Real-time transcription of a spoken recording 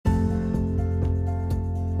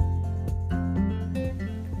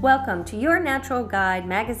Welcome to Your Natural Guide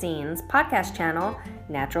magazine's podcast channel,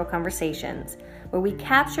 Natural Conversations, where we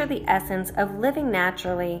capture the essence of living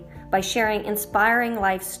naturally by sharing inspiring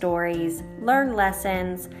life stories, learn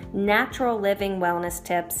lessons, natural living wellness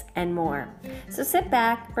tips, and more. So sit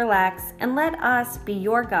back, relax, and let us be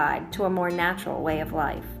your guide to a more natural way of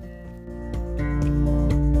life.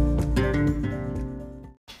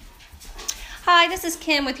 Hi, this is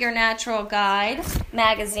Kim with Your Natural Guide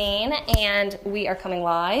magazine, and we are coming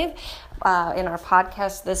live in our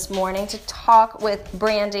podcast this morning to talk with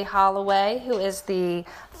Brandy Holloway, who is the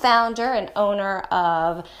founder and owner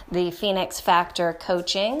of the Phoenix Factor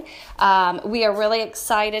Coaching. We are really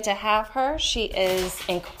excited to have her. She is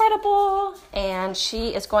incredible, and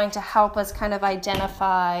she is going to help us kind of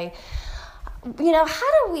identify,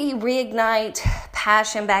 how do we reignite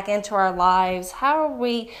passion back into our lives? How are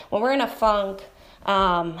we, when we're in a funk,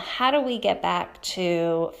 how do we get back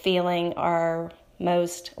to feeling our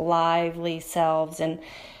most lively selves?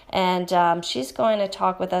 And she's going to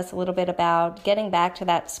talk with us a little bit about getting back to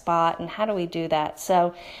that spot and how do we do that.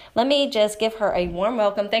 So let me just give her a warm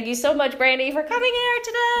welcome. Thank you so much, Brandy, for coming here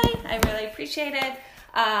today. I really appreciate it.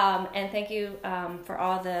 And thank you for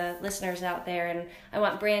all the listeners out there. And I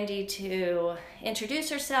want Brandy to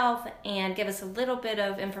introduce herself and give us a little bit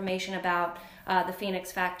of information about the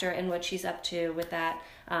Phoenix Factor and what she's up to with that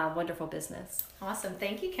wonderful business. Awesome.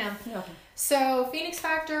 Thank you, Kim. You're welcome. So Phoenix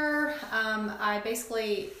Factor, I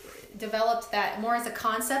basically developed that more as a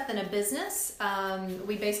concept than a business.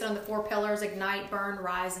 We base it on the 4 pillars: Ignite, Burn,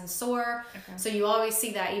 Rise, and Soar. Okay. So you always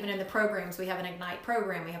see that even in the programs. We have an Ignite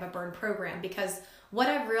program, we have a Burn program, because what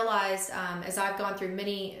I've realized as I've gone through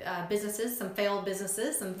many businesses, some failed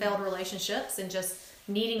businesses, some failed relationships, and just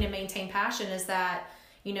needing to maintain passion is that,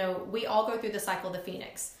 we all go through the cycle of the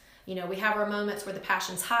Phoenix. We have our moments where the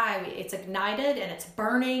passion's high, it's ignited and it's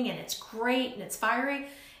burning and it's great and it's fiery.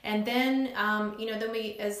 And then, then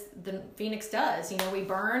we, as the Phoenix does, we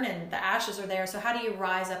burn and the ashes are there. So how do you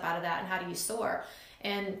rise up out of that and how do you soar?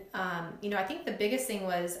 And, I think the biggest thing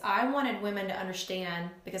was I wanted women to understand,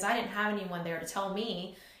 because I didn't have anyone there to tell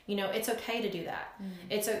me, it's okay to do that. Mm-hmm.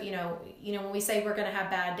 It's, when we say we're going to have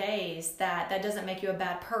bad days, that doesn't make you a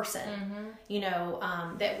bad person.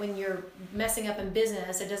 Mm-hmm. That when you're messing up in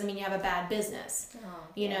business, it doesn't mean you have a bad business,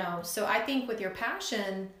 So I think with your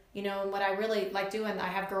passion, and what I really like doing, I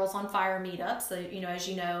have Girls on Fire meetups, so, as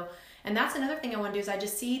you know, and that's another thing I want to do is I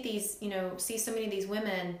just see these, see so many of these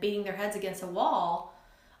women beating their heads against a wall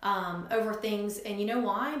over things. And you know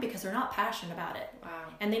why? Because they're not passionate about it. Wow.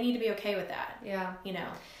 And they need to be okay with that. Yeah.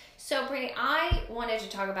 So, Brandy, I wanted to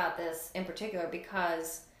talk about this in particular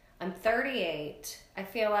because I'm 38. I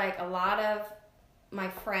feel like a lot of my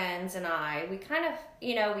friends and I, we kind of,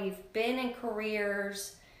 we've been in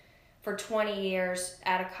careers for 20 years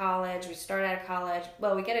out of college. We start out of college.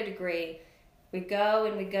 Well, we get a degree. We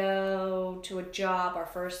go to a job, our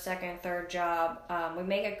first, second, third job. We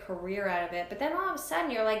make a career out of it. But then all of a sudden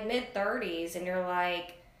you're like mid-30s and you're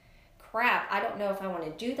like, crap, I don't know if I want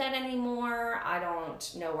to do that anymore. I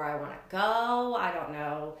don't know where I want to go. I don't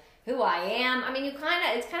know who I am. I mean, it's kind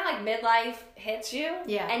of like midlife hits you.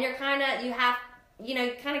 Yeah. And you're kind of, you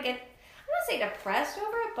kind of get, I don't want to say depressed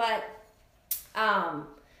over it, but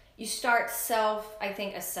you start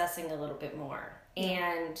assessing a little bit more. Yeah.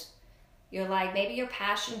 And you're like, maybe your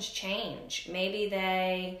passions change. Maybe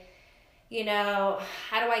they,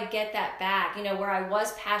 how do I get that back? Where I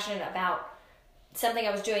was passionate about something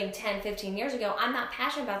I was doing 10, 15 years ago, I'm not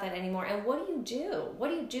passionate about that anymore. And what do you do? What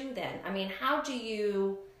do you do then? I mean, how do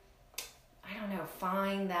you,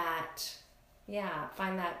 find that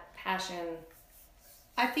passion?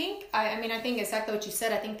 I think exactly what you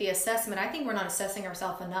said. I think the assessment, we're not assessing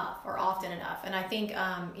ourselves enough or often enough. And I think,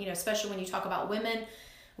 especially when you talk about women,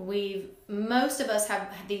 most of us have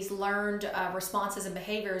these learned responses and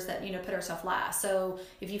behaviors that, put ourselves last. So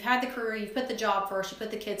if you've had the career, you've put the job first, you put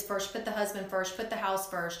the kids first, you put the husband first, you put the house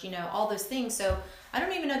first, all those things. So I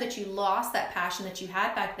don't even know that you lost that passion that you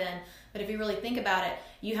had back then. But if you really think about it,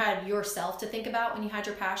 you had yourself to think about when you had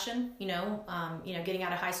your passion, getting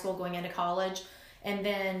out of high school, going into college. And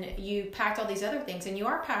then you packed all these other things and you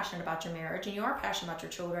are passionate about your marriage and you are passionate about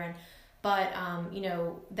your children. But,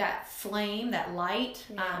 that flame, that light,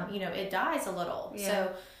 it dies a little. Yeah.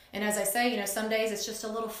 So, and as I say, some days it's just a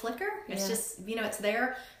little flicker. It's just, it's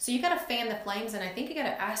there. So you got to fan the flames. And I think you got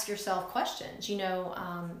to ask yourself questions,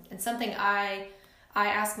 and something I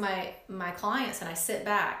ask my clients and I sit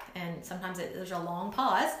back and sometimes there's a long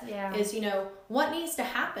pause is, what needs to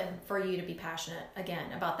happen for you to be passionate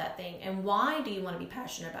again about that thing? And why do you want to be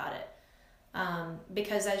passionate about it?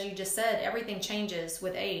 Because as you just said, everything changes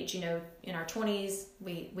with age. In our 20s,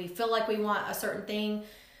 we feel like we want a certain thing.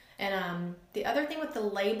 And the other thing with the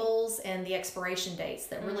labels and the expiration dates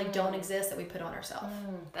that really don't exist that we put on ourselves.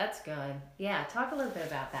 That's good. Yeah, talk a little bit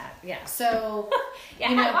about that. Yeah. So, why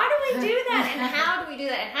do we do that, and how do we do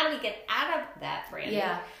that, and how do we get out of that, Brandy?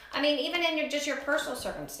 Yeah. I mean, even in your personal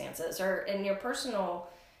circumstances or in your personal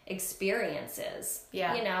experiences.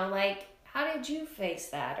 Yeah. Like, how did you face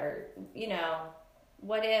that? Or,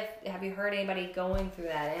 what if, have you heard anybody going through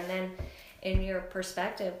that? And then in your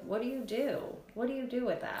perspective, what do you do? What do you do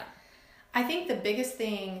with that? I think the biggest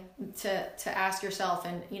thing to ask yourself,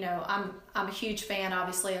 and I'm a huge fan,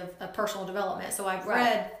 obviously, of personal development. So I've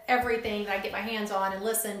read everything that I get my hands on and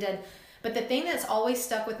listened. But the thing that's always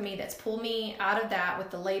stuck with me, that's pulled me out of that with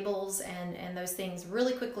the labels and those things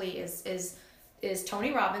really quickly is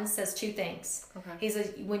Tony Robbins says two things. Okay. He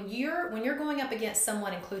says when you're going up against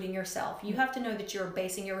someone, including yourself, you have to know that you're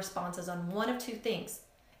basing your responses on one of two things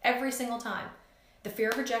every single time: the fear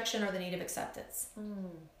of rejection or the need of acceptance.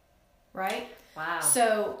 Right? Wow.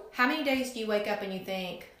 So how many days do you wake up and you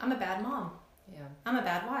think, I'm a bad mom? Yeah. I'm a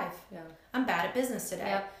bad wife. Yeah. I'm bad at business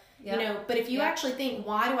today. Yep. But if you actually think,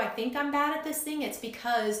 why do I think I'm bad at this thing? It's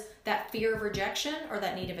because that fear of rejection or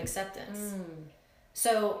that need of acceptance.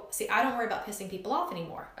 So, see, I don't worry about pissing people off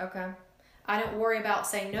anymore. Okay. I don't worry about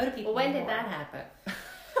saying no to people Well, when anymore. did that happen?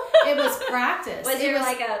 It was practice. Was there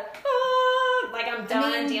like I'm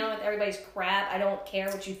done dealing with everybody's crap, I don't care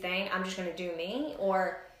what you think, I'm just going to do me?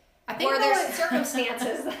 Or I think were there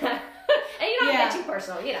circumstances that... And you don't get too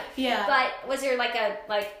personal, Yeah. But was there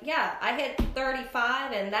I hit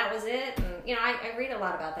 35 and that was it? And, I read a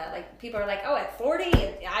lot about that. Like, people are like, oh, at 40,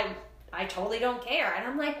 I totally don't care. And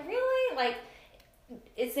I'm like, really? Like,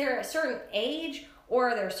 is there a certain age,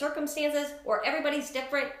 or are there circumstances, or everybody's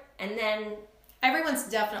different, and then... Everyone's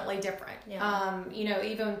definitely different. Yeah.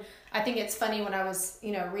 Even I think it's funny when I was,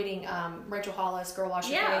 reading Rachel Hollis, Girl Wash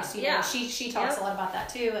Your Face. She talks a lot about that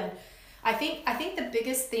too. And I think the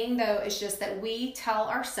biggest thing though is just that we tell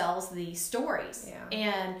ourselves these stories. Yeah.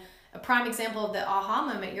 And a prime example of the aha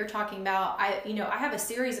moment you're talking about, I have a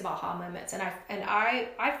series of aha moments, and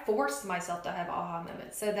I forced myself to have aha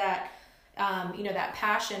moments so that that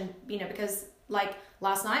passion, because like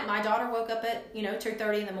last night my daughter woke up at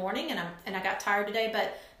 2:30 in the morning and I got tired today,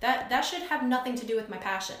 but that should have nothing to do with my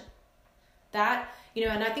passion. That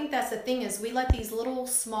and I think that's the thing, is we let these little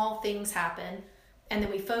small things happen, and then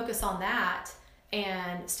we focus on that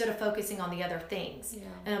and instead of focusing on the other things. Yeah.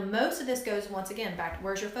 And most of this goes once again back to,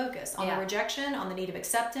 where's your focus? On the rejection, on the need of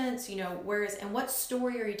acceptance, and what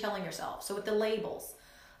story are you telling yourself? So with the labels,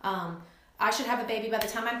 I should have a baby by the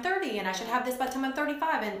time I'm 30, and I should have this by the time I'm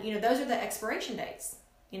 35, and those are the expiration dates.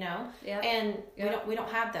 And we don't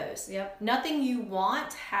have those. Yep. Nothing you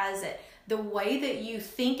want has it. The way that you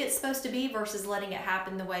think it's supposed to be versus letting it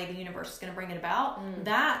happen the way the universe is going to bring it about,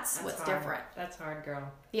 that's what's hard. Different. That's hard, girl.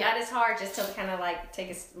 Yeah. That is hard, just to kind of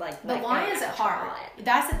take a But why is it hard?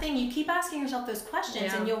 That's the thing. You keep asking yourself those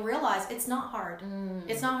questions, and you'll realize it's not hard.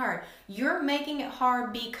 It's not hard. You're making it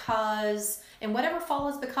hard because, and whatever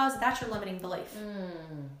follows because, that's your limiting belief.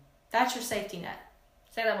 That's your safety net.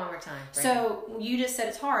 Say that one more time. So you just said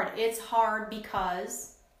it's hard. It's hard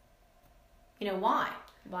because, why?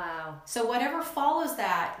 Wow. So whatever follows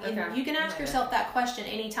that, you can ask yourself that question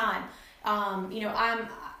anytime.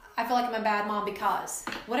 I feel like I'm a bad mom because.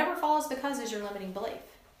 Whatever follows because is your limiting belief.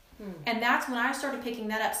 And that's when I started picking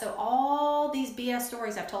that up. So all these BS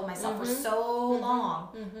stories I've told myself for so long,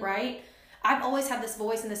 right? I've always had this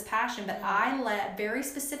voice and this passion, but I let very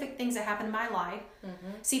specific things that happened in my life.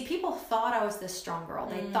 See, people thought I was this strong girl.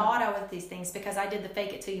 They thought I was these things because I did the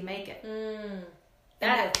fake it till you make it.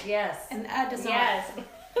 Yes. And that does not. Yes.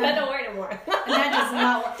 That don't work anymore. And that does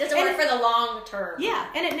not work. Doesn't work for the long term. Yeah,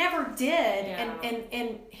 and it never did. Yeah.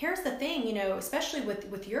 And here's the thing, especially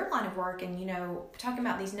with your line of work and, talking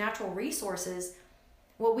about these natural resources,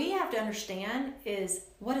 what we have to understand is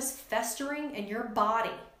what is festering in your body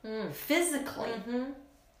physically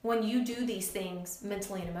when you do these things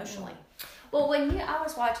mentally and emotionally. Well, I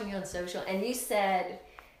was watching you on social, and you said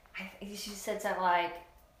something like,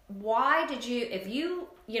 why did you, if you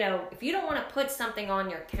don't want to put something on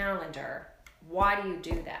your calendar, why do you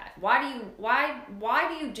do that? Why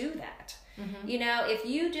do you do that? If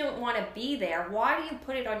you don't want to be there, why do you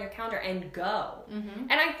put it on your calendar and go?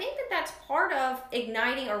 And I think that's part of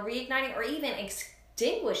igniting or reigniting or even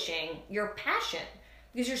extinguishing your passion,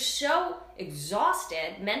 because you're so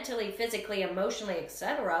exhausted mentally, physically, emotionally,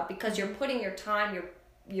 etc., because you're putting your time,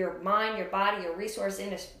 your mind, your body, your resource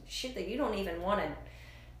into shit that you don't even want to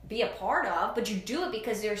be a part of, but you do it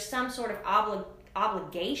because there's some sort of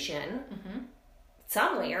obligation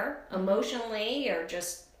somewhere, emotionally or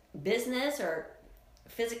just business or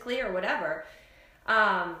physically or whatever.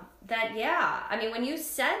 That, yeah. I mean, when you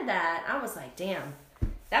said that, I was like, damn,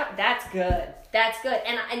 that's good. That's good.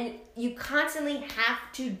 And you constantly have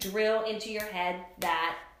to drill into your head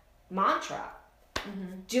that mantra.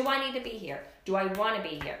 Mm-hmm. Do I need to be here? Do I want to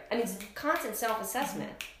be here? I mean, it's constant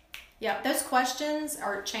self-assessment. Mm-hmm. Yeah, those questions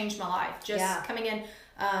changed my life. Just coming in.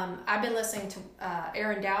 I've been listening to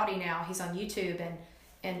Aaron Doughty now. He's on YouTube,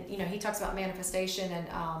 and you know, he talks about manifestation,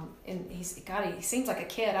 and he seems like a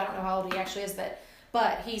kid. I don't know how old he actually is,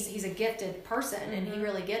 but he's a gifted person, mm-hmm. and he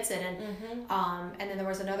really gets it. And mm-hmm. And then there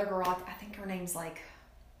was another girl, I think her name's like,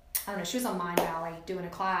 I don't know, she was on Mind Valley doing a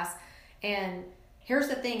class. And here's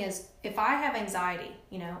the thing is, if I have anxiety,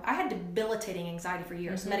 you know, I had debilitating anxiety for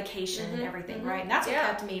years, mm-hmm. medication mm-hmm. and everything, mm-hmm. right? And that's what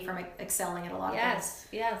kept me from excelling at a lot of things.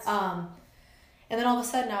 Yes. And then all of a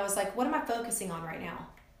sudden I was like, what am I focusing on right now?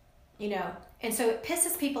 You know, and so it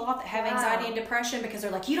pisses people off that have anxiety and depression, because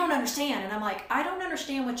they're like, you don't understand. And I'm like, I don't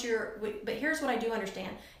understand but here's what I do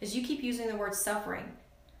understand is you keep using the word suffering.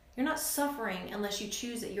 You're not suffering unless you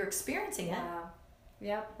choose it. You're experiencing it.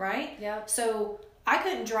 Yep. Right? Yep. So I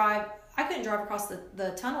couldn't drive across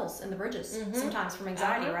the tunnels and the bridges mm-hmm. sometimes from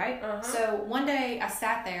anxiety, right? Uh-huh. So one day I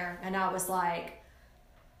sat there and I was like,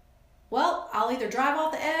 well, I'll either drive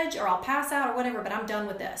off the edge or I'll pass out or whatever, but I'm done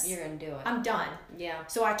with this. You're going to do it. I'm done. Yeah.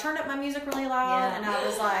 So I turned up my music really loud and I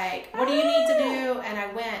was like, what do you need to do? And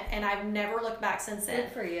I went, and I've never looked back since then.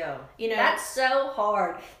 Good for you. You know, that's so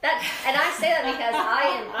hard. And I say that because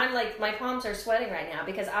I'm like, my palms are sweating right now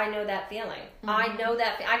because I know that feeling. Mm-hmm. I know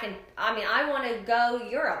that. I want to go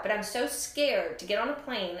Europe, but I'm so scared to get on a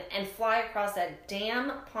plane and fly across that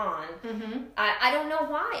damn pond. Mm-hmm. I don't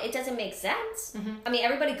know why. It doesn't make sense. Mm-hmm. I mean,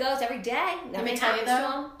 everybody goes every day. Let me tell you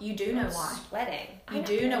though, you do know why. Sweating. You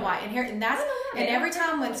do know why. And every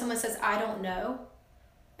time when someone says, I don't know,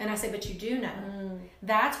 and I say, but you do know,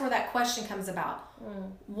 that's where that question comes about.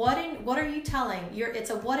 What are you telling? It's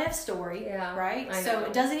a what if story, right? So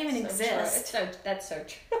it doesn't even exist. That's so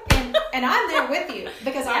true. and I'm there with you,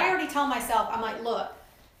 because I already tell myself, I'm like, look,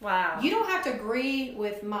 you don't have to agree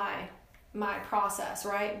with my process,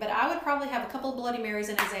 right? But I would probably have a couple of Bloody Marys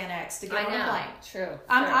and a Xanax to get on a plane. True.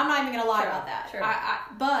 I'm not even going to lie about that. True.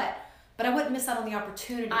 But I wouldn't miss out on the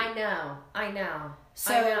opportunity. I know.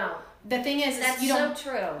 So the thing is that's you don't,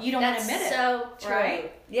 so true. You don't want to admit it. So true.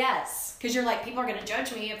 Right? Yes. Because you're like, people are going to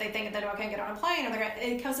judge me if they think that I can't get on a plane, or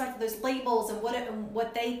it comes back to those labels and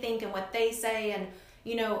what they think and what they say, and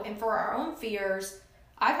you know, and for our own fears,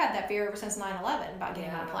 I've had that fear ever since 9/11 about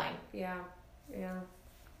getting on a plane. Yeah.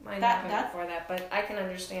 Mine happened before that, but I can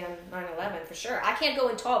understand 9/11 for sure. I can't go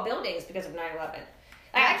in tall buildings because of 9/11.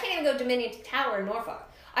 I can't even go to Dominion Tower in Norfolk.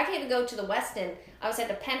 I can't even go to the Westin. I was at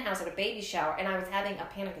the penthouse at a baby shower, and I was having a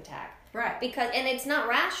panic attack. Right. And it's not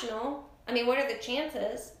rational. I mean, what are the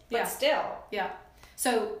chances? But still. Yeah.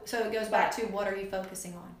 So it goes back to, what are you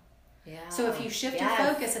focusing on? Yeah. So if you shift your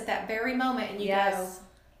focus at that very moment and you go,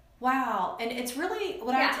 wow. And it's really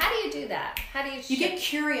how do you do that? How do you get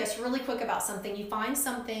curious really quick about something. You find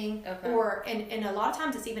something, and a lot of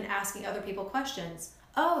times it's even asking other people questions.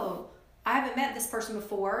 Oh, I haven't met this person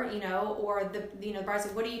before, you know, or the bride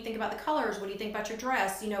says, what do you think about the colors? What do you think about your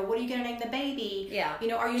dress? You know, what are you going to name the baby? Yeah. You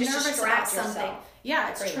know, are you just nervous about something? Yourself.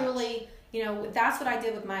 Yeah, it's truly, you know, that's what I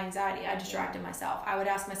did with my anxiety. I distracted myself. I would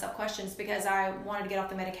ask myself questions because I wanted to get off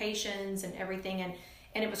the medications and everything, and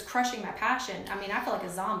it was crushing my passion. I mean, I feel like a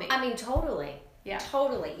zombie. I mean, totally. Yeah.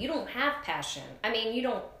 Totally. You don't have passion. I mean, you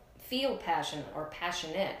don't feel passion or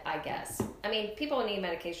passionate, I guess. I mean, people need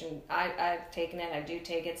medication. I've taken it. I do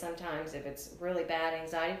take it sometimes if it's really bad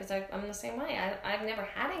anxiety, because I'm the same way. I've never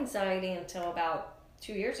had anxiety until about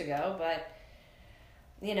 2 years ago, but,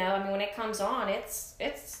 you know, I mean, when it comes on, it's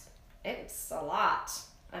a lot.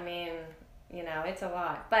 I mean, you know, it's a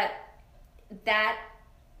lot. But that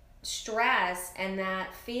stress and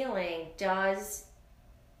that feeling does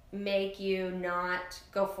make you not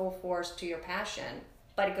go full force to your passion.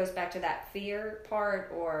 But it goes back to that fear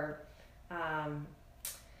part, or,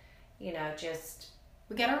 you know, just...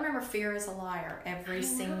 We got to remember, fear is a liar every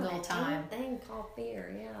single time. Thing called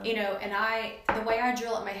fear, yeah. You know, and the way I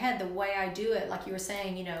drill it in my head, the way I do it, like you were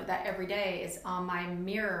saying, you know, that every day is on my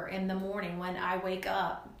mirror in the morning when I wake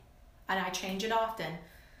up, and I change it often.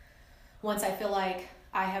 Once I feel like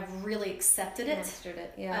I have really accepted it. Mastered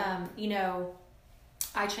it, yeah. You know,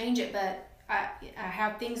 I change it, but I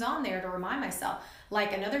have things on there to remind myself.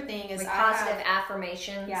 Like, another thing is, like positive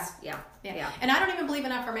affirmations. Yeah. And I don't even believe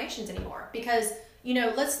in affirmations anymore, because, you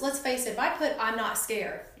know, let's face it. If I put "I'm not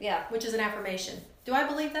scared," which is an affirmation, do I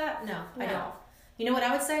believe that? No, I don't. You know what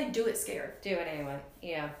I would say? Do it scared. Do it anyway.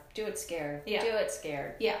 Yeah. Do it scared. Yeah. Do it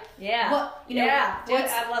scared. Yeah. Yeah. Well, you know,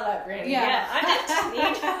 I love that, Brandy. Yeah.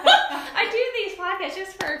 I do these podcasts podcast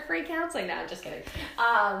just for free counseling. No, I'm just kidding.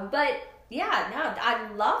 But yeah, no, I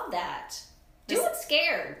love that. Do it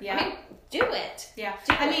scared. Yeah. I mean, do it. Yeah.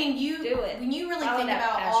 Do I it. mean, do it. When you really Follow think that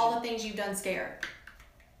about passion. all the things you've done scared.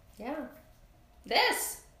 Yeah.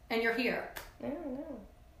 This. And you're here. I don't know.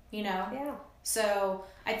 You know? Yeah. So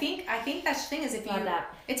I think that's the thing is if Love you,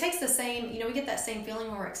 that. it takes the same, we get that same feeling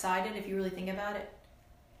when we're excited if you really think about it.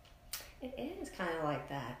 It is kind of like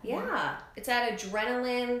that. Yeah. It's that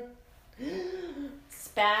adrenaline,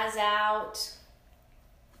 spaz out.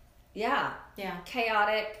 Yeah. Yeah.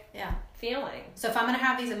 Chaotic Yeah. feeling. So if I'm going to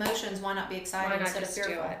have these emotions, why not be excited Why not instead just of do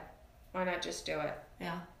fearful? it? Why not just do it?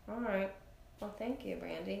 Yeah. All right. Well, thank you,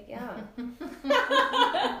 Brandy. Yeah. I'm gonna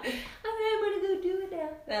go do it now.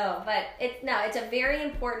 No, but it's a very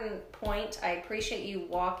important point. I appreciate you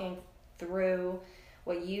walking through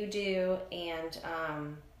what you do and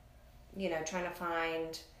trying to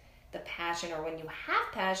find the passion, or when you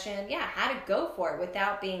have passion, how to go for it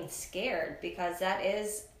without being scared, because that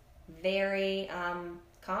is very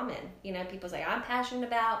common. People say, I'm passionate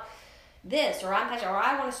about this, or I'm passionate, or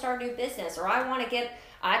I want to start a new business, or I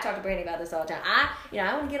talk to Brandy about this all the time.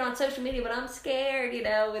 I want to get on social media, but I'm scared,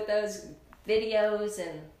 with those videos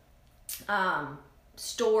and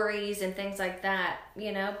stories and things like that,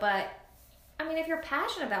 but I mean, if you're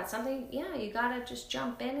passionate about something, you gotta just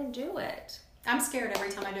jump in and do it. I'm scared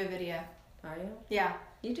every time I do a video. Are you? Yeah.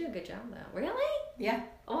 You do a good job, though. Really? Yeah.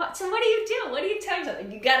 What? So what do you do? What do you tell yourself?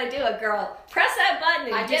 You gotta do it, girl. Press that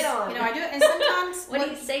button and get on. I do it, and sometimes what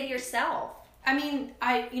do you say to yourself? I mean,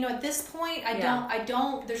 at this point, I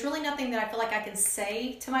don't, there's really nothing that I feel like I can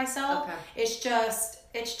say to myself. Okay. It's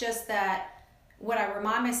just that what I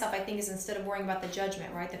remind myself, I think, is instead of worrying about the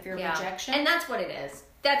judgment, right? The fear of rejection. And that's what it is.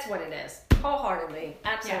 That's what it is. Wholeheartedly.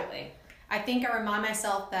 Absolutely. Yeah. I think I remind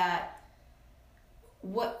myself that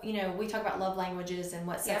we talk about love languages and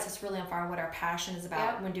what sets us really on fire, what our passion is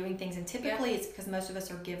about when doing things. And typically it's because most of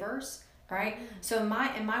us are givers, right? Mm-hmm. So in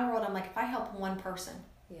my world, I'm like, if I help one person,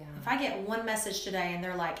 if I get one message today and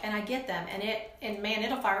they're like, and I get them, and man,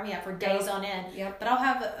 it'll fire me up for days on end. Yep. But I'll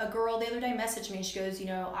have a girl the other day message me and she goes,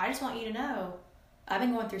 I just want you to know, I've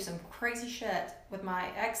been going through some crazy shit with my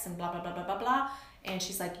ex and blah, blah, blah, blah, blah, blah. And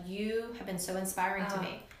she's like, you have been so inspiring to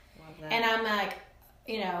me. Love that. And I'm like,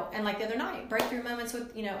 and like the other night, breakthrough moments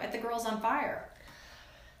with, at the Girls on Fire.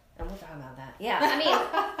 And we'll talk about that. Yeah.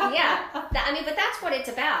 I mean, but that's what it's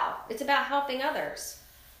about. It's about helping others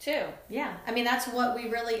too. Yeah. I mean, that's what we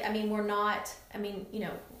really, we're not,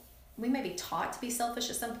 we may be taught to be selfish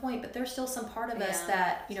at some point, but there's still some part of us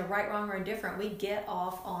that, right, wrong, or indifferent, we get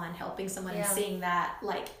off on helping someone and seeing that,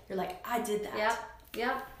 like, you're like, I did that.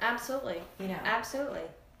 Yep. Absolutely. Absolutely.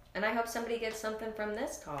 And I hope somebody gets something from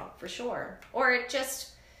this talk, for sure. Or it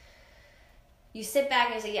just, you sit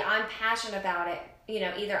back and say, I'm passionate about it.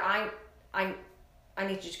 Either I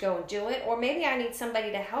need to just go and do it, or maybe I need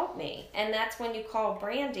somebody to help me. And that's when you call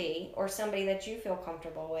Brandy or somebody that you feel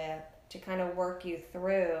comfortable with to kind of work you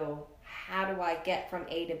through, how do I get from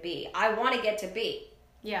A to B? I want to get to B.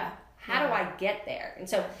 Yeah. How do I get there? And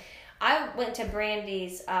so I went to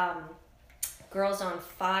Brandy's Girls on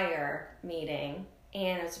Fire meeting,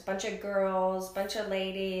 and it's a bunch of girls, bunch of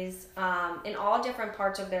ladies, in all different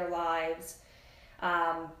parts of their lives,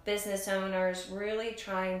 business owners, really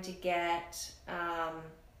trying to get,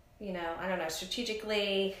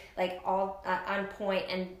 strategically, like all on point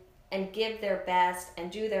and give their best and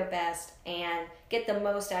do their best and get the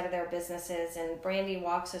most out of their businesses. And Brandy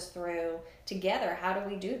walks us through together, how do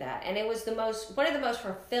we do that? And it was one of the most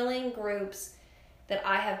fulfilling groups that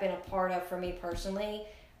I have been a part of for me personally.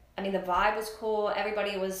 I mean, the vibe was cool.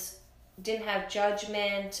 Everybody didn't have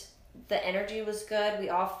judgment. The energy was good. We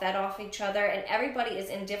all fed off each other, and everybody is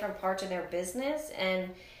in different parts of their business, and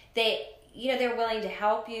they're willing to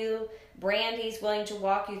help you. Brandy's willing to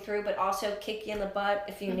walk you through, but also kick you in the butt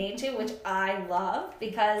if you need to, which I love,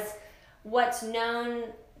 because what's known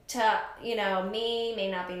to, me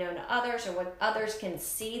may not be known to others, or what others can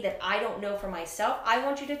see that I don't know for myself. I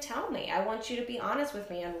want you to tell me. I want you to be honest with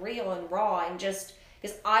me and real and raw, and just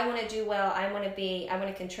because I want to do well, I want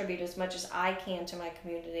to contribute as much as I can to my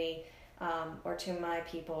community, or to my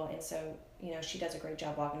people. And so, she does a great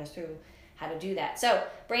job walking us through how to do that. So,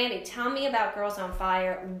 Brandy, tell me about Girls on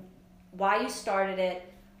Fire, why you started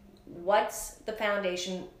it, what's the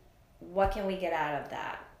foundation, what can we get out of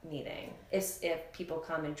that meeting if people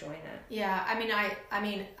come and join it? Yeah,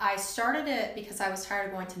 I started it because I was tired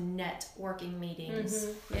of going to networking meetings.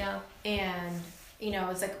 Mm-hmm. Yeah. And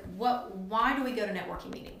it's like, why do we go to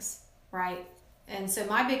networking meetings, right? And so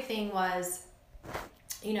my big thing was,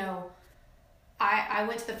 I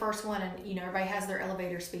went to the first one, and everybody has their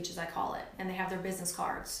elevator speech, as I call it, and they have their business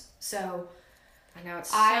cards. So I know,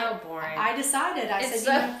 it's so boring. I decided, I said,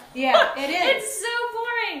 so, yeah, it is. It's so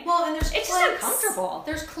boring. Well, and there's it's cliques. Just uncomfortable.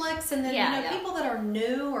 There's cliques, and then people that are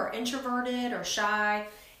new or introverted or shy,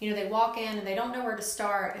 they walk in and they don't know where to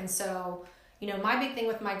start. And so, my big thing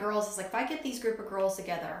with my girls is like, if I get these group of girls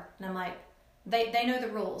together, and I'm like, they know the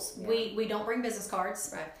rules. Yeah. We don't bring business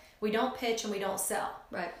cards. Right. We don't pitch and we don't sell.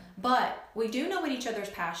 Right. But we do know what each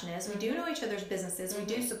other's passion is. We do know each other's businesses. We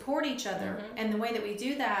do support each other. And the way that we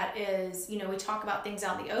do that is, we talk about things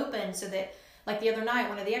out in the open so that, like the other night,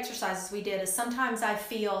 one of the exercises we did is sometimes I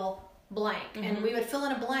feel blank. And we would fill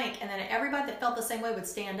in a blank, and then everybody that felt the same way would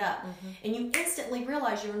stand up. And you instantly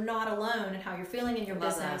realize you're not alone in how you're feeling in your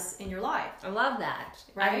business, in your life. I love that.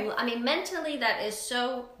 Right? I mean, mentally, that is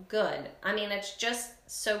so good. I mean, it's just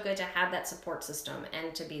so good to have that support system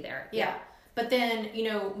and to be there. Yeah. But then,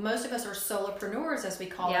 most of us are solopreneurs, as we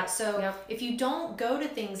call it. So if you don't go to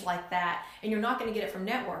things like that, and you're not going to get it from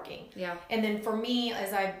networking. Yeah. And then for me,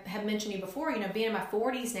 as I have mentioned to you before, being in my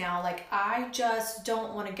 40s now, like I just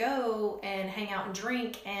don't want to go and hang out and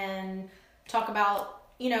drink and talk about,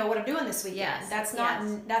 what I'm doing this weekend. Yes.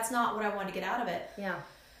 That's not what I wanted to get out of it. Yeah.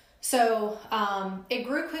 So it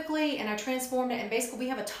grew quickly, and I transformed it, and basically we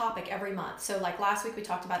have a topic every month. So like last week we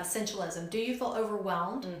talked about essentialism. Do you feel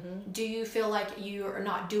overwhelmed? Do you feel like you are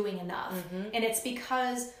not doing enough? And it's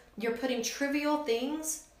because you're putting trivial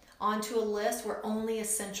things onto a list where only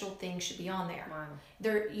essential things should be on there. Wow.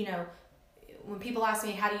 There, when people ask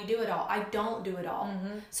me, how do you do it all? I don't do it all.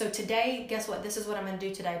 So today, guess what? This is what I'm going to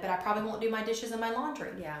do today, but I probably won't do my dishes and my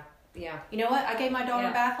laundry. Yeah. Yeah. You know what? I gave my daughter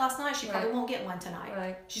a bath last night. She probably won't get one tonight.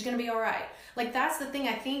 Right. She's going to be all right. Like, that's the thing.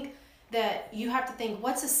 I think that you have to think,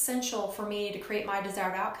 what's essential for me to create my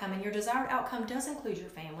desired outcome? And your desired outcome does include your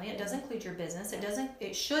family. It does include your business.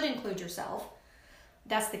 It should include yourself.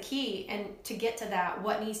 That's the key. And to get to that,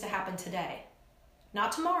 what needs to happen today?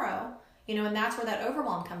 Not tomorrow. And that's where that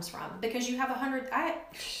overwhelm comes from. Because you have 100...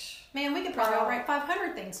 we could probably all write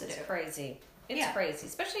 500 things to do. It's crazy. It's crazy.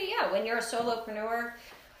 Especially, when you're a solopreneur,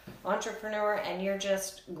 entrepreneur, and you're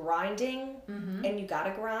just grinding, and you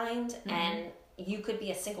gotta grind, and you could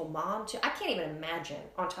be a single mom too. I can't even imagine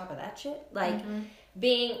on top of that shit, like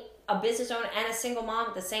being a business owner and a single mom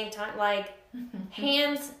at the same time. Like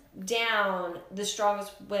hands down, the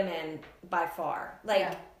strongest women by far.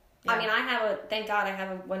 Like, I mean, thank God I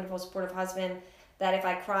have a wonderful, supportive husband that if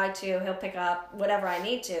I cry to, he'll pick up whatever I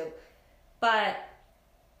need to. But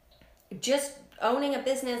just owning a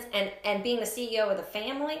business and being the CEO of the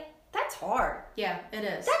family, that's hard. Yeah, it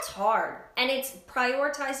is. That's hard. And it's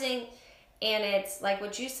prioritizing, and it's like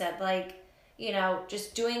what you said, like,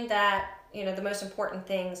 just doing that, the most important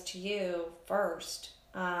things to you first.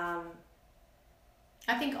 I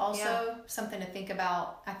think also something to think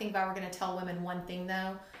about, I think if I were going to tell women one thing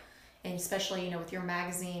though, and especially, with your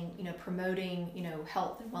magazine, promoting,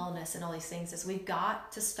 health and wellness and all these things, is we've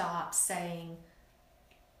got to stop saying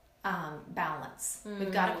balance.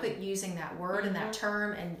 We've got to quit using that word and that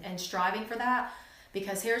term and striving for that,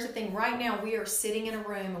 because here's the thing. Right now we are sitting in a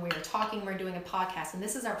room and we are talking, we're doing a podcast, and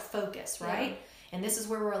this is our focus, right? And this is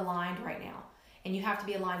where we're aligned right now, and you have to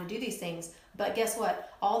be aligned to do these things. But guess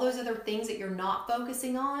what? All those other things that you're not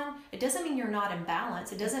focusing on, it doesn't mean you're not in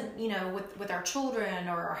balance. It doesn't, with our children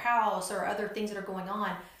or our house or other things that are going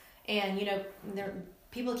on, and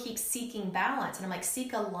people keep seeking balance, and I'm like,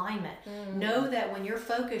 seek alignment. Know that when your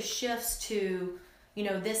focus shifts to,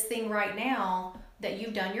 this thing right now, that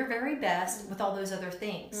you've done your very best with all those other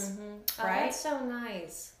things. Right? Oh, that's so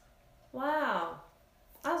nice. Wow.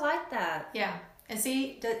 I like that. Yeah. And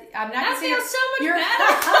see, I'm not that feels so much better.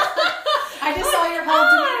 I just saw your whole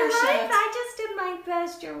demeanor shift. I just did my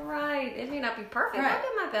best. You're right. It may not be perfect. Right. I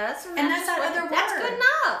did my best. And that's that other word. That's good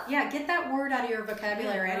enough. Yeah, get that word out of your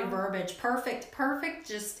vocabulary, out of verbiage. Perfect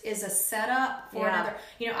just is a setup for another.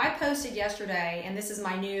 I posted yesterday, and this is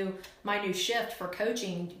my new shift for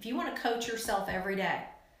coaching. If you want to coach yourself every day,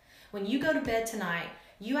 when you go to bed tonight,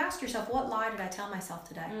 you ask yourself, what lie did I tell myself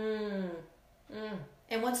today?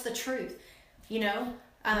 And what's the truth?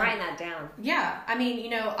 I'm writing that down. Yeah. I mean,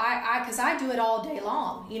 because I do it all day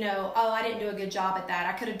long. I didn't do a good job at that.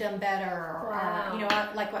 I could have done better. Or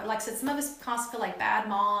like I said, some of us constantly feel like bad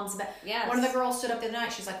moms. But one of the girls stood up the other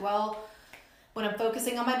night. She's like, well, when I'm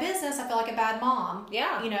focusing on my business, I feel like a bad mom.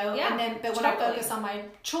 Yeah. And then, but when I focus on my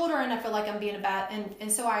children, I feel like I'm being a bad, and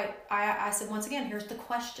so I said, once again, here's the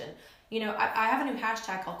question. I have a new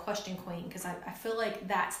hashtag called Question Queen, because I feel like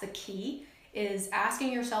that's the key, is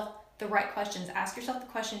asking yourself the right questions. Ask yourself the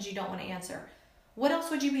questions you don't want to answer. What else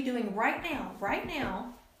would you be doing right now? Right?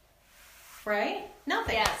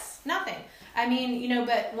 Nothing. Yes. Nothing. I mean,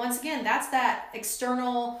 but once again, that's that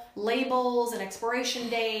external labels and expiration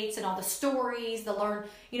dates and all the stories,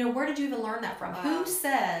 where did you even learn that from? Wow. Who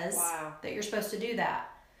says that you're supposed to do that?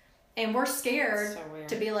 And we're scared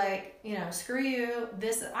to be like, screw you.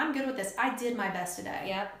 I'm good with this. I did my best today.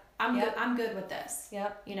 Yep. I'm good with this.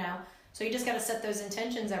 Yep. So you just got to set those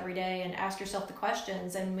intentions every day and ask yourself the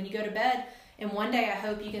questions. And when you go to bed, and one day I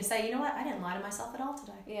hope you can say, you know what? I didn't lie to myself at all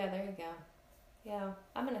today. Yeah, there you go. Yeah,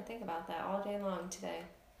 I'm going to think about that all day long today.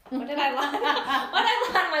 What did I lie? What did I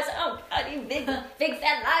lie to myself? Oh, God, you big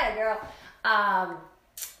fat liar, girl.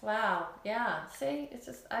 Wow. Yeah. See,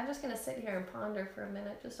 I'm just going to sit here and ponder for a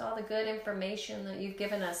minute. Just all the good information that you've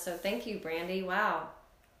given us. So thank you, Brandy. Wow.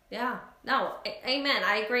 Yeah. No, amen.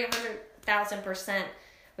 I agree 100,000%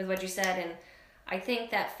 with what you said. And I think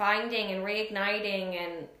that finding and reigniting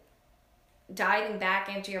and diving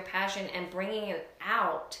back into your passion and bringing it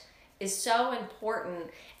out is so important.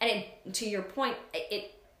 And to your point,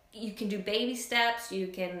 you can do baby steps. You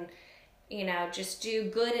can, just do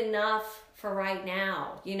good enough for right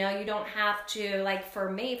now. You don't have to, like for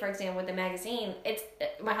me, for example, with the magazine,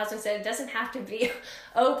 my husband said it doesn't have to be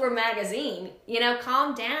Oprah magazine.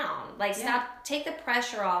 Calm down. Stop, take the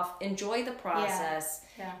pressure off, enjoy the process,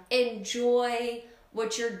 enjoy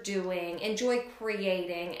what you're doing, enjoy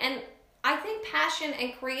creating. And I think passion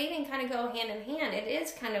and creating kind of go hand in hand. It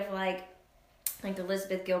is kind of like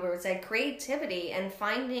Elizabeth Gilbert would say, creativity and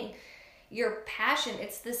finding your passion.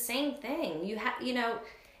 It's the same thing.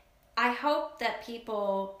 I hope that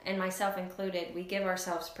people, and myself included, we give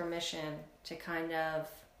ourselves permission to kind of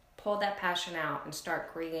pull that passion out and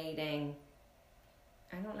start creating,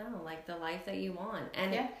 I don't know, like the life that you want.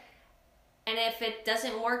 And and if it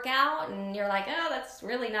doesn't work out and you're like, oh, that's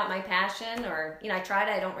really not my passion, or, I tried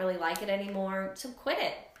it, I don't really like it anymore, so quit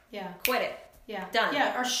it. Yeah. Quit it. Yeah. Done.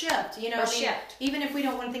 Yeah, or shift. Shift. Even if we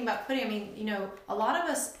don't want to think about quitting, a lot of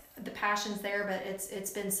us, the passion's there, but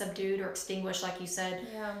it's been subdued or extinguished, like you said,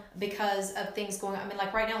 because of things going on. I mean,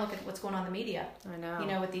 like right now, look at what's going on in the media. I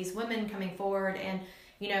know. With these women coming forward, and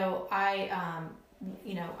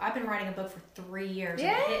I've been writing a book for 3 years.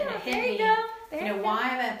 Yeah, and it hit there you me. go. There you go. Why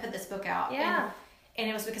haven't I put this book out? Yeah. And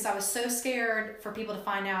it was because I was so scared for people to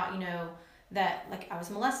find out, that like I was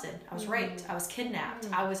molested, I was raped, I was kidnapped,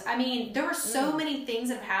 there were so many things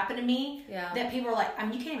that have happened to me that people are like,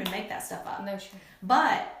 you can't even make that stuff up. No, sure.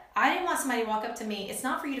 But I didn't want somebody to walk up to me. It's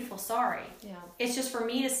not for you to feel sorry. Yeah. It's just for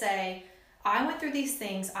me to say, I went through these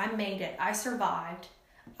things, I made it, I survived,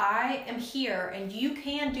 I am here, and you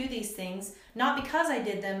can do these things, not because I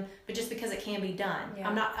did them, but just because it can be done. Yeah.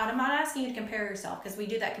 I'm not asking you to compare yourself, because we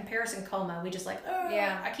do that comparison coma. We just like,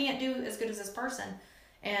 I can't do as good as this person.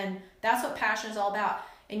 And that's what passion is all about.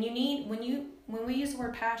 And you need, when we use the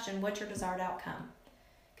word passion, what's your desired outcome?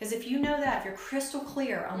 Because if you know that, if you're crystal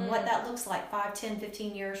clear on what that looks like 5, 10,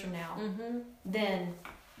 15 years from now, then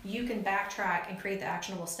you can backtrack and create the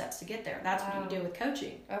actionable steps to get there. That's what you do with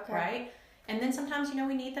coaching, right? And then sometimes,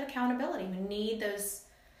 we need that accountability. We need those,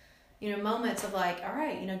 moments of like, all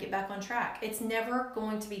right, get back on track. It's never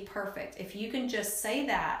going to be perfect. If you can just say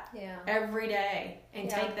that every day and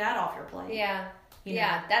take that off your plate.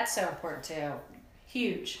 Yeah. That's so important too.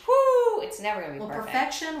 Huge. Whoo! It's never going to be perfect.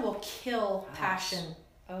 Perfection will kill passion.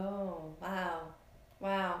 Oh,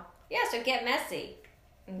 wow. Yeah, so get messy.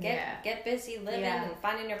 And get busy living and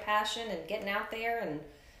finding your passion and getting out there and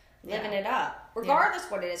living it up. Regardless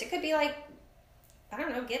what it is. It could be like, I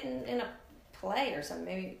don't know, getting in a play or something,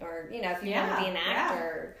 maybe, or, if you want to be an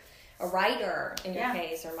actor, a writer in your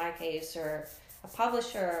case, or my case, or a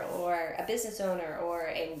publisher, or a business owner, or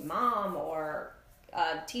a mom, or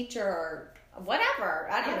a teacher, or whatever.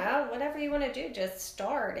 I don't know. Whatever you want to do, just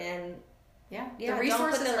start and the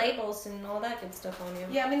resources, don't put the labels and all that good stuff on you.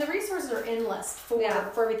 Yeah, the resources are endless for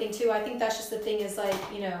everything too. I think that's just the thing is like,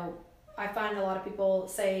 I find a lot of people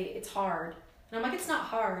say it's hard. And I'm like, it's not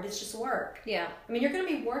hard. It's just work. Yeah. You're going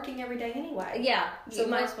to be working every day anyway. Yeah. So you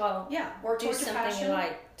might as well work do something you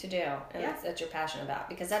like to do and that you're passionate about,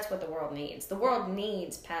 because that's what the world needs. The world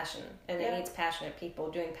needs passion, and it needs passionate people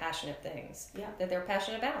doing passionate things that they're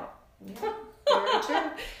passionate about. Yeah. Very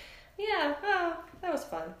true. Yeah. Oh, that was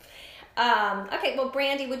fun. Okay, well,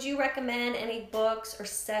 Brandy, would you recommend any books or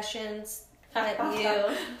sessions that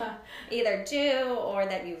you either do or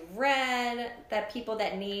that you've read that people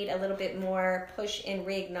that need a little bit more push in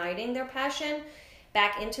reigniting their passion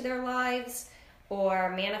back into their lives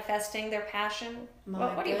or manifesting their passion?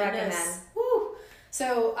 What do you recommend? Woo.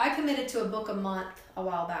 So I committed to a book a month a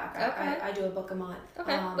while back. I do a book a month.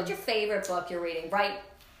 Okay. What's your favorite book you're reading, right,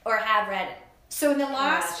 or have read So in the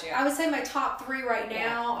last, year. I would say my top 3 right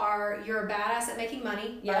now are You're a Badass at Making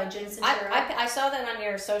Money by Jen Sincero. I saw that on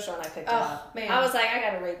your social and I picked it up. Man. I was like, I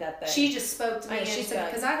got to read that thing. She just spoke to me,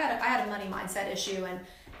 because I had a money mindset issue,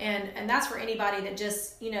 and that's for anybody that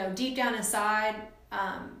just, deep down inside,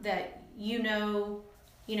 that you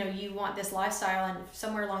want this lifestyle, and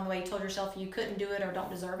somewhere along the way you told yourself you couldn't do it or don't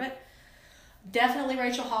deserve it. Definitely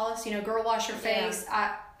Rachel Hollis, Girl Wash Your Face.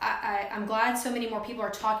 Yeah. I'm glad so many more people are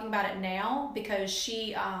talking about it now, because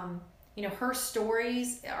she, her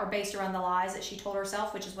stories are based around the lies that she told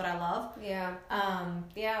herself, which is what I love. Yeah.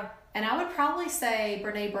 And I would probably say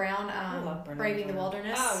Brene Brown, Braving the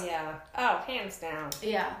Wilderness. Oh, yeah. Oh, hands down.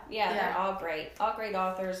 Yeah. Yeah, they're all great. All great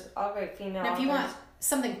authors, all great female authors. Now, if you want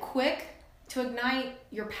something quick to ignite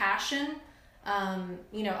your passion,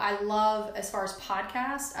 I love, as far as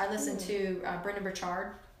podcasts, I listen to Brendan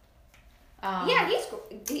Burchard.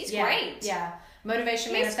 He's great. Yeah.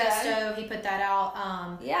 Motivation Manifesto, he put that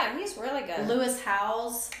out. He's really good. Lewis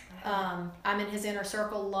Howes, I'm in his inner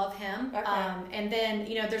circle, love him. Okay. And then,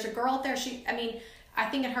 there's a girl out there, I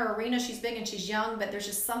think in her arena she's big and she's young, but there's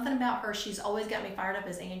just something about her, she's always got me fired up,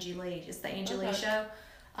 as Angie Lee. It's the Angie Lee Show.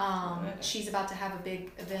 She's about to have a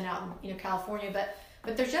big event out in California, but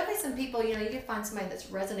there's definitely some people, you can find somebody that's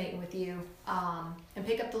resonating with you, and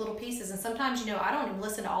pick up the little pieces. And sometimes, I don't even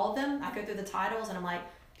listen to all of them. I go through the titles and I'm like,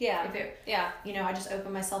 I just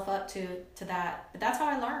open myself up to that. But that's how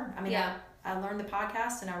I learn. I learn the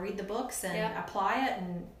podcast and I read the books and apply it,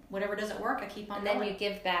 and whatever doesn't work, I keep on going. And then you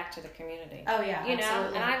give back to the community. Oh yeah,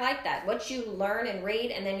 absolutely. And I like that. What you learn and read,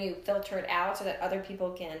 and then you filter it out so that other people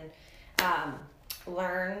can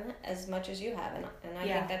learn as much as you have, and I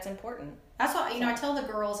think that's important. That's why I tell the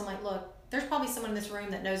girls, I'm like, look, there's probably someone in this room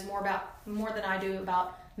that knows more than I do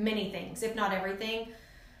about many things, if not everything.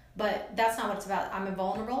 But that's not what it's about. I'm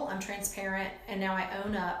vulnerable, I'm transparent, and now I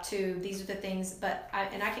own up to these are the things. But I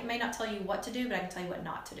may not tell you what to do, but I can tell you what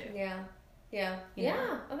not to do. Yeah.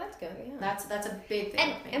 Oh, that's good. Yeah, that's a big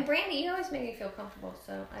thing. And Brandy, you always make me feel comfortable,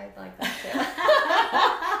 so I like that too.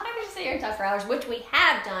 I can just say you're tough for hours, which we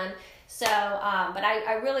have done. So, but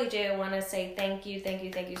I really do want to say thank you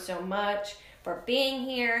so much for being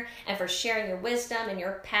here and for sharing your wisdom and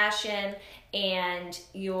your passion and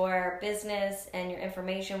your business and your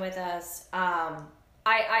information with us.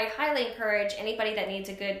 I highly encourage anybody that needs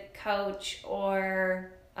a good coach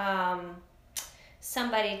or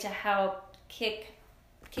somebody to help kick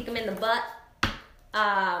them in the butt.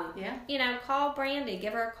 Call Brandy.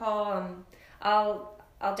 Give her a call.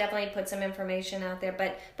 I'll definitely put some information out there.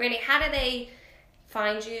 But Brandy, how do they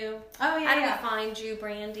find you? Oh yeah. How do we find you,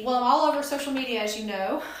 Brandy? Well, I'm all over social media, as you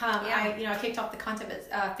know. I kicked off the content,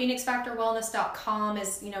 but PhoenixFactorWellness.com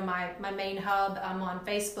is my main hub. I'm on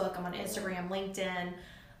Facebook. I'm on Instagram, LinkedIn.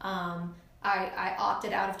 I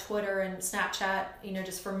opted out of Twitter and Snapchat.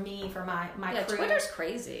 just for me, for my crew. Twitter's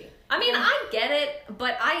crazy. I get it,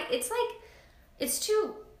 but it's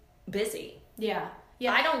too busy. Yeah.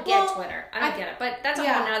 Yeah. I don't get Twitter. I don't get it. But that's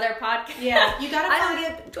a whole nother podcast. Yeah. You gotta I don't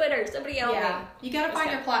get Twitter. Somebody help me. You gotta find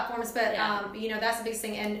your platforms, but that's the biggest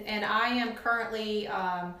thing. And I am currently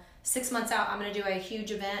 6 months out. I'm gonna do a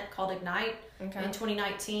huge event called Ignite in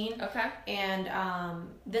 2019. Okay. And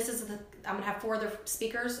I'm gonna have 4 other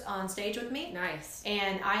speakers on stage with me. Nice.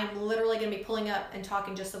 And I am literally gonna be pulling up and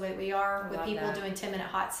talking just the way we are with people doing 10-minute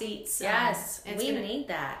hot seats. Yes, we need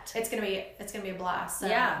that. It's gonna be a blast. So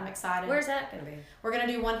I'm excited. Where's that gonna be? We're gonna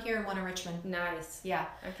do one here and one in Richmond. Nice. Yeah.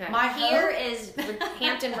 Okay. My here is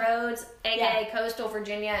Hampton Roads, aka Coastal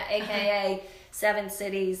Virginia, aka 7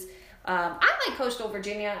 cities. I like Coastal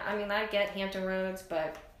Virginia. I get Hampton Roads,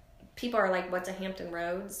 but people are like, what's a Hampton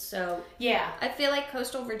Roads? So I feel like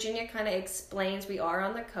Coastal Virginia kind of explains we are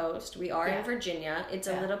on the coast. We are in Virginia. It's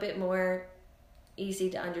a little bit more easy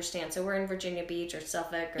to understand. So we're in Virginia Beach or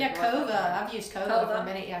Suffolk or Cova. I've used Cova for a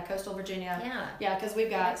minute. Yeah, Coastal Virginia. Yeah, because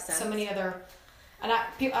we've got so many other. And I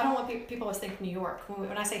don't want people always think New York.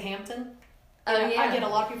 When I say Hampton, I get a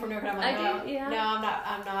lot of people from New York, and I'm like, no,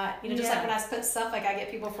 I'm not. Just like when I put Suffolk, I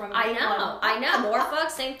get people from. I know.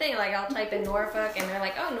 Norfolk, same thing. Like I'll type in Norfolk, and they're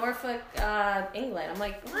like, oh, Norfolk, England. I'm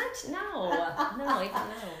like, what? No, even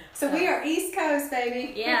no. So we are East Coast,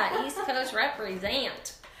 baby. Yeah, East Coast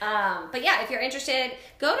represent. But yeah, if you're interested,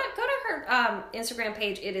 go to her Instagram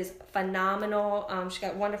page. It is phenomenal. She's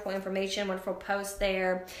got wonderful information, wonderful posts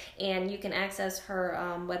there, and you can access her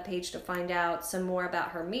webpage to find out some more about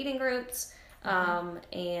her meeting groups.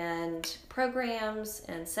 And programs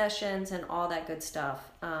and sessions and all that good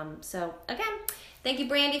stuff. So again, thank you,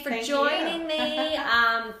 Brandy, for joining me.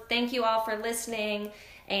 Thank you all for listening.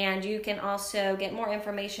 And you can also get more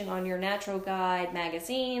information on Your Natural Guide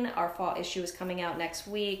magazine. Our fall issue is coming out next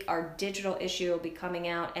week. Our digital issue will be coming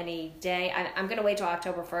out any day. I'm going to wait till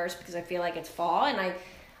October 1st because I feel like it's fall, and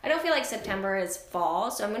I don't feel like September is fall,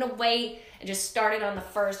 so I'm going to wait and just start it on the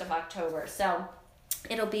 1st of October. So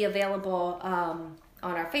it'll be available on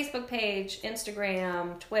our Facebook page,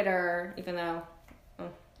 Instagram, Twitter, even though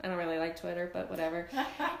I don't really like Twitter, but whatever.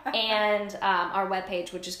 And our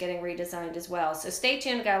webpage, which is getting redesigned as well. So stay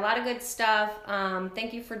tuned. We've got a lot of good stuff.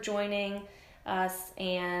 Thank you for joining us,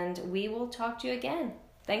 and we will talk to you again.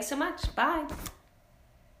 Thanks so much. Bye.